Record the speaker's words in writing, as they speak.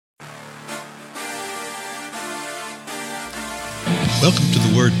Welcome to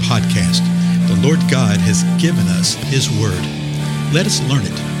the Word Podcast. The Lord God has given us His Word. Let us learn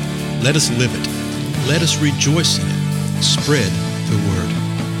it. Let us live it. Let us rejoice in it. Spread the Word.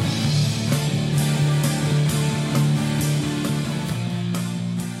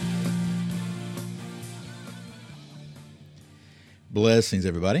 Blessings,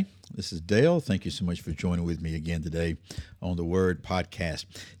 everybody. This is Dale. Thank you so much for joining with me again today on the Word Podcast.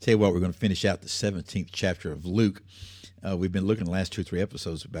 Tell you what, we're going to finish out the 17th chapter of Luke. We've been looking the last 2 or 3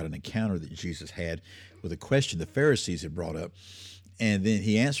 episodes about an encounter that Jesus had with a question the Pharisees had brought up. And then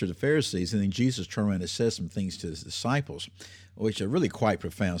he answered the Pharisees, and then Jesus turned around and said some things to his disciples, which are really quite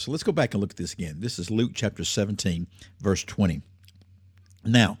profound. So let's go back and look at this again. This is Luke chapter 17, verse 20.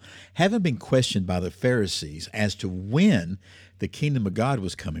 Now, having been questioned by the Pharisees as to when the kingdom of God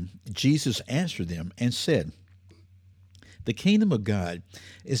was coming, Jesus answered them and said, "The kingdom of God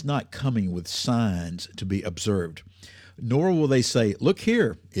is not coming with signs to be observed, nor will they say, 'Look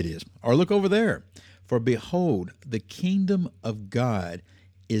here it is,' or 'Look over there.' For behold, the kingdom of God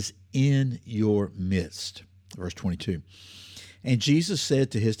is in your midst." Verse 22. And Jesus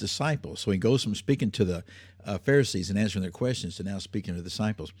said to his disciples, so he goes from speaking to the Pharisees and answering their questions to now speaking to the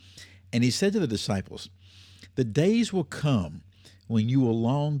disciples. And he said to the disciples, "The days will come when you will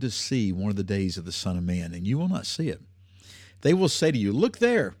long to see one of the days of the Son of Man, and you will not see it. They will say to you, 'Look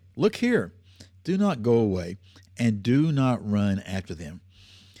there, look here.' Do not go away, and do not run after them.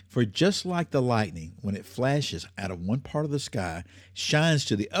 For just like the lightning, when it flashes out of one part of the sky, shines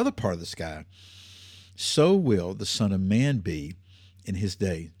to the other part of the sky, so will the Son of Man be in his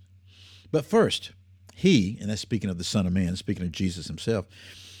day. But first, he," and that's speaking of the Son of Man, speaking of Jesus himself,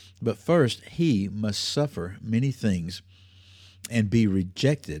 "but first he must suffer many things and be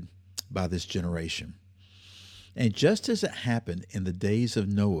rejected by this generation. And just as it happened in the days of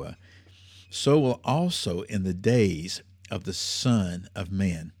Noah, so will also in the days of the Son of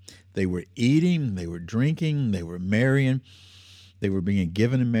Man. They were eating, they were drinking, they were marrying, they were being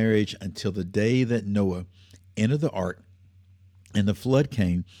given in marriage until the day that Noah entered the ark, and the flood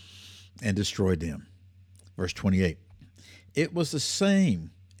came and destroyed them." Verse 28. "It was the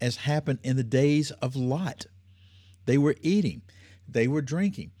same as happened in the days of Lot. They were eating, they were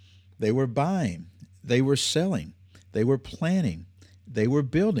drinking, they were buying, they were selling, they were planting, they were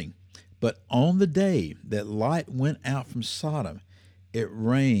building. But on the day that Lot went out from Sodom, it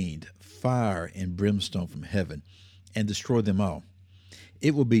rained fire and brimstone from heaven and destroyed them all.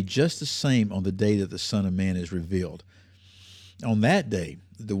 It will be just the same on the day that the Son of Man is revealed. On that day,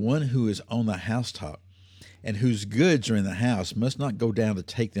 the one who is on the housetop and whose goods are in the house must not go down to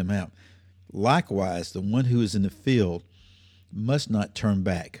take them out. Likewise, the one who is in the field must not turn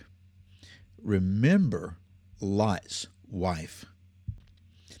back. Remember Lot's wife."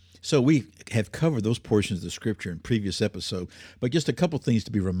 So we have covered those portions of the scripture in previous episode, but just a couple things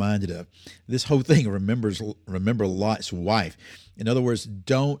to be reminded of. This whole thing remember Lot's wife. In other words,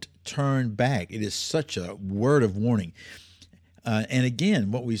 don't turn back. It is such a word of warning. And again,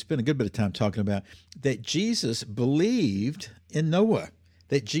 what we spent a good bit of time talking about, that Jesus believed in Noah,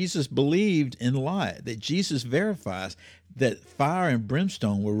 that Jesus believed in Lot, that Jesus verifies that fire and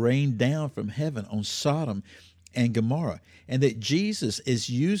brimstone will rain down from heaven on Sodom and Gomorrah, and that Jesus is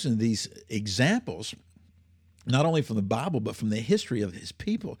using these examples, not only from the Bible, but from the history of his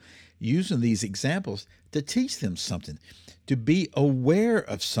people, using these examples to teach them something, to be aware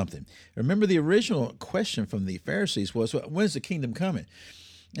of something. Remember, the original question from the Pharisees was, "Well, when's the kingdom coming?"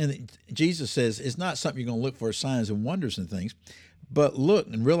 And Jesus says, it's not something you're going to look for signs and wonders and things, but look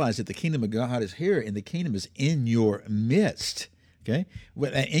and realize that the kingdom of God is here, and the kingdom is in your midst. Okay,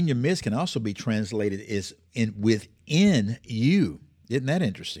 well, in your midst can also be translated as within you. Isn't that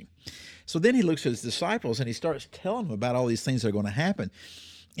interesting? So then he looks at his disciples and he starts telling them about all these things that are going to happen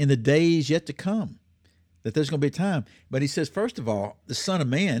in the days yet to come, that there's going to be time. But he says, first of all, the Son of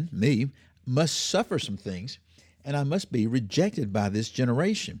Man, me, must suffer some things, and I must be rejected by this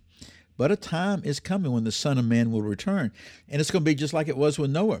generation. But a time is coming when the Son of Man will return, and it's going to be just like it was with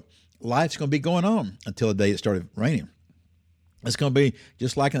Noah. Life's going to be going on until the day it started raining. It's going to be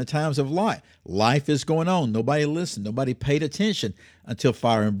just like in the times of Lot. Life is going on. Nobody listened. Nobody paid attention until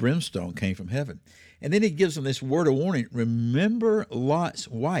fire and brimstone came from heaven. And then he gives them this word of warning. Remember Lot's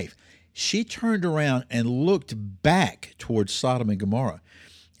wife. She turned around and looked back towards Sodom and Gomorrah.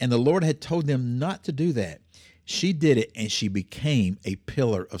 And the Lord had told them not to do that. She did it, and she became a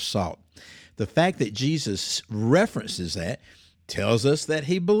pillar of salt. The fact that Jesus references that tells us that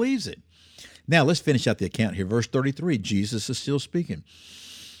he believes it. Now, let's finish out the account here. Verse 33, Jesus is still speaking.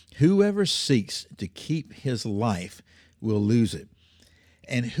 "Whoever seeks to keep his life will lose it,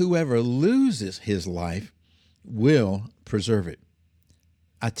 and whoever loses his life will preserve it.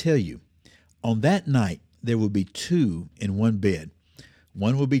 I tell you, on that night there will be two in one bed.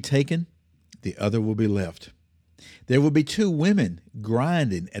 One will be taken, the other will be left. There will be two women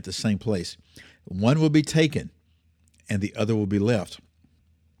grinding at the same place. One will be taken, and the other will be left.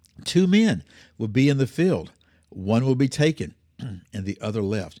 Two men will be in the field. One will be taken, and the other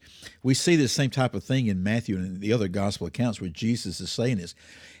left. We see the same type of thing in Matthew and in the other gospel accounts where Jesus is saying this.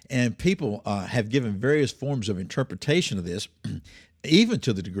 And people have given various forms of interpretation of this, even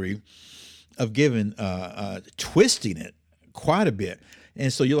to the degree of giving twisting it quite a bit.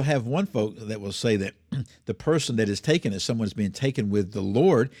 And so you'll have one folk that will say that the person that is taken is someone who's being taken with the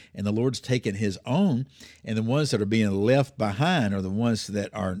Lord, and the Lord's taken his own, and the ones that are being left behind are the ones that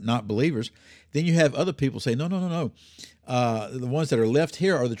are not believers. Then you have other people say, no. The ones that are left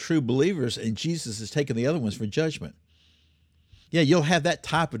here are the true believers, and Jesus is taking the other ones for judgment. Yeah, you'll have that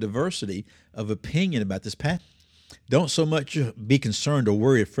type of diversity of opinion about this passage. Don't so much be concerned or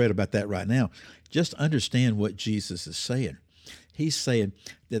worry or fret about that right now. Just understand what Jesus is saying. He's saying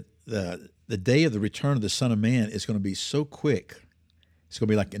that the day of the return of the Son of Man is going to be so quick. It's going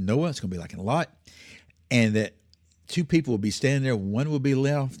to be like in Noah. It's going to be like in Lot. And that two people will be standing there. One will be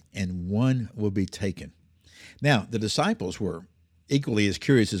left and one will be taken. Now, the disciples were equally as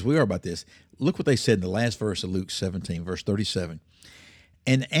curious as we are about this. Look what they said in the last verse of Luke 17, verse 37.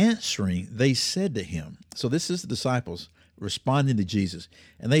 And answering, they said to him, so this is the disciples responding to Jesus,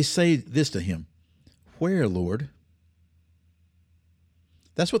 and they say this to him, where, Lord?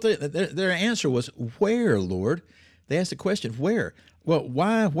 That's what their answer was, where, Lord? They asked the question, where? Well,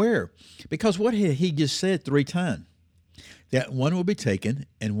 why where? Because what he just said 3 times, that one will be taken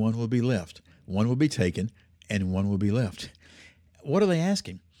and one will be left. One will be taken and one will be left. What are they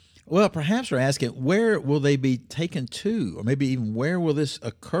asking? Well, perhaps they're asking, where will they be taken to? Or maybe even where will this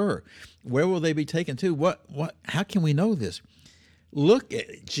occur? Where will they be taken to? How can we know this? Look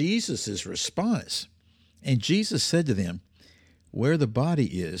at Jesus' response. And Jesus said to them, where the body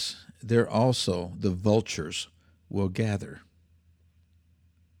is, there also the vultures will gather.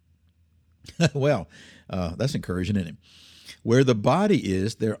 Well, that's encouraging, isn't it? Where the body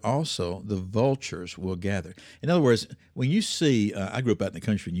is, there also the vultures will gather. In other words, when you see, I grew up out in the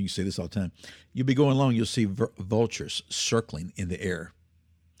country, and you can see this all the time. You'll be going along, you'll see vultures circling in the air.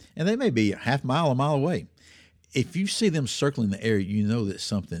 And they may be a mile away. If you see them circling the air, you know that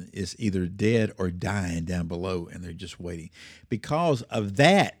something is either dead or dying down below, and they're just waiting. Because of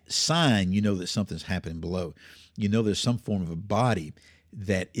that sign, you know that something's happening below. You know there's some form of a body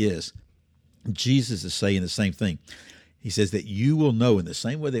that is. Jesus is saying the same thing. He says that you will know in the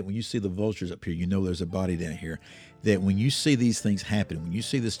same way that when you see the vultures up here, you know there's a body down here, that when you see these things happen, when you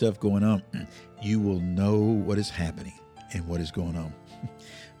see this stuff going on, you will know what is happening and what is going on.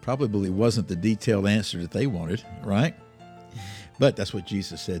 Probably wasn't the detailed answer that they wanted, right? But that's what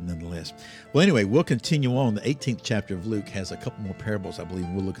Jesus said nonetheless. Well, anyway, we'll continue on. The 18th chapter of Luke has a couple more parables, I believe.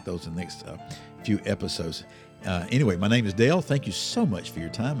 We'll look at those in the next few episodes. Anyway, my name is Dale. Thank you so much for your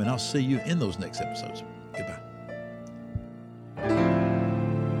time, and I'll see you in those next episodes. Goodbye.